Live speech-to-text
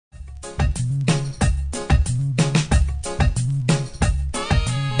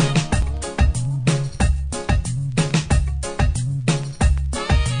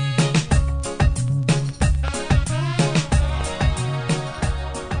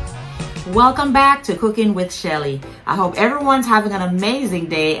Welcome back to Cooking with Cheli. I hope everyone's having an amazing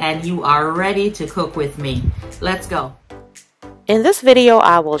day and you are ready to cook with me. Let's go. In this video,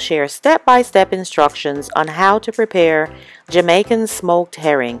 I will share step-by-step instructions on how to prepare Jamaican smoked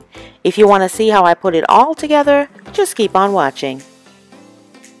herring. If you want to see how I put it all together, just keep on watching.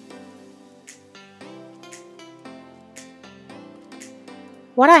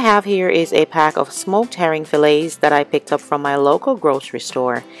 What I have here is a pack of smoked herring fillets that I picked up from my local grocery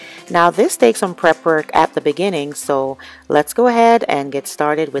store. Now this takes some prep work at the beginning, so let's go ahead and get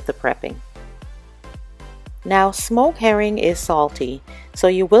started with the prepping. Now smoked herring is salty, so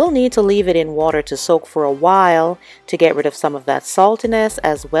you will need to leave it in water to soak for a while to get rid of some of that saltiness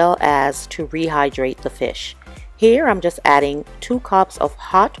as well as to rehydrate the fish. Here I'm just adding 2 cups of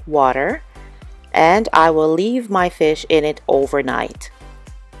hot water and I will leave my fish in it overnight.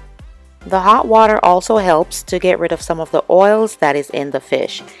 The hot water also helps to get rid of some of the oils that is in the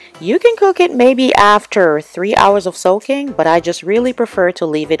fish. You can cook it maybe after 3 hours of soaking, but I just really prefer to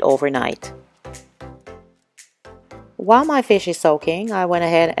leave it overnight. While my fish is soaking, I went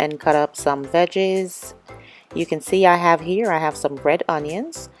ahead and cut up some veggies. You can see I have some red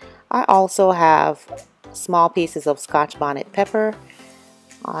onions. I also have small pieces of scotch bonnet pepper.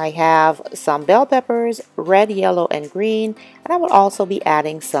 I have some bell peppers, red, yellow, and green, and I will also be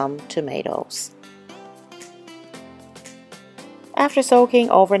adding some tomatoes. After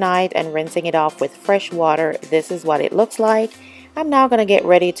soaking overnight and rinsing it off with fresh water, this is what it looks like. I'm now going to get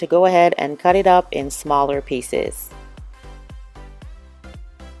ready to go ahead and cut it up in smaller pieces.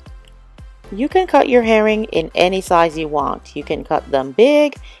 You can cut your herring in any size you want. You can cut them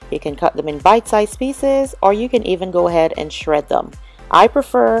big, you can cut them in bite-sized pieces, or you can even go ahead and shred them. I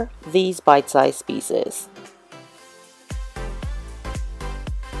prefer these bite-sized pieces.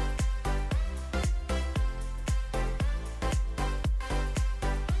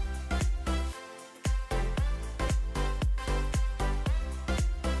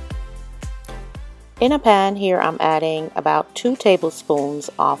 In a pan here I'm adding about 2 tablespoons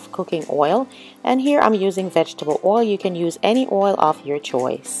of cooking oil, and here I'm using vegetable oil. You can use any oil of your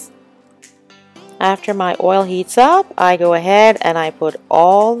choice. After my oil heats up, I go ahead and I put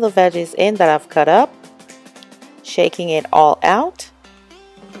all the veggies in that I've cut up, shaking it all out,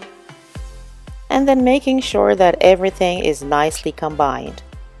 and then making sure that everything is nicely combined.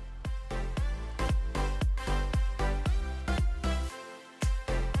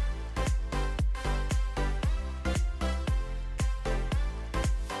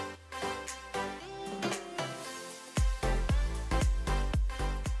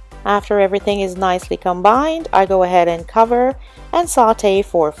 After everything is nicely combined, I go ahead and cover and saute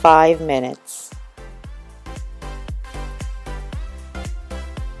for 5 minutes.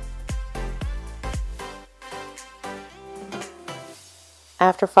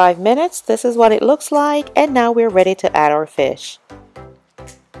 After 5 minutes, this is what it looks like, and now we're ready to add our fish.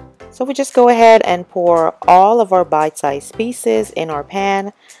 So we just go ahead and pour all of our bite-sized pieces in our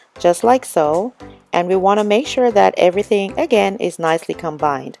pan, just like so. And we want to make sure that everything again is nicely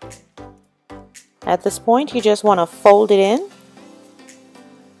combined. At this point, you just want to fold it in.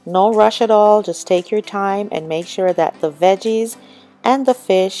 No rush at all, just take your time and make sure that the veggies and the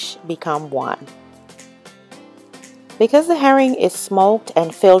fish become one. Because the herring is smoked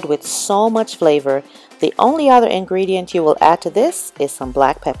and filled with so much flavor, the only other ingredient you will add to this is some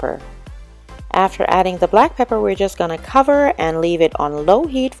black pepper. After adding the black pepper, we're just going to cover and leave it on low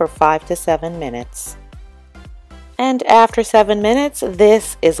heat for 5 to 7 minutes. And after 7 minutes,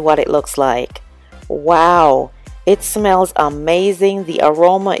 this is what it looks like. Wow! It smells amazing. The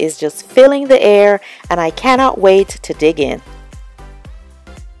aroma is just filling the air, and I cannot wait to dig in.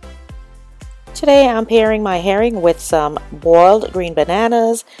 Today I'm pairing my herring with some boiled green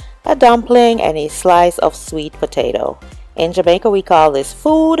bananas, a dumpling, and a slice of sweet potato. In Jamaica, we call this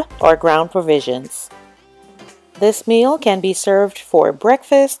food or ground provisions. This meal can be served for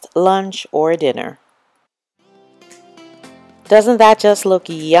breakfast, lunch, or dinner. Doesn't that just look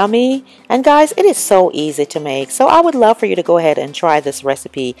yummy? And guys, it is so easy to make, so I would love for you to go ahead and try this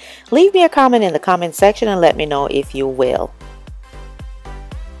recipe. Leave me a comment in the comment section and let me know if you will.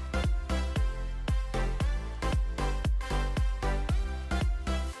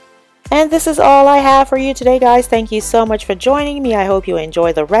 And this is all I have for you today, guys. Thank you so much for joining me. I hope you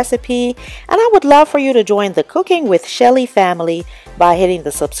enjoy the recipe. And I would love for you to join the Cooking with Cheli family by hitting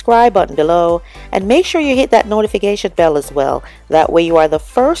the subscribe button below. And make sure you hit that notification bell as well. That way you are the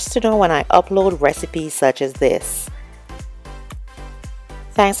first to know when I upload recipes such as this.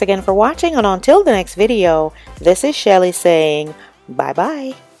 Thanks again for watching, and until the next video, this is Cheli saying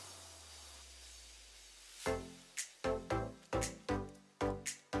bye-bye.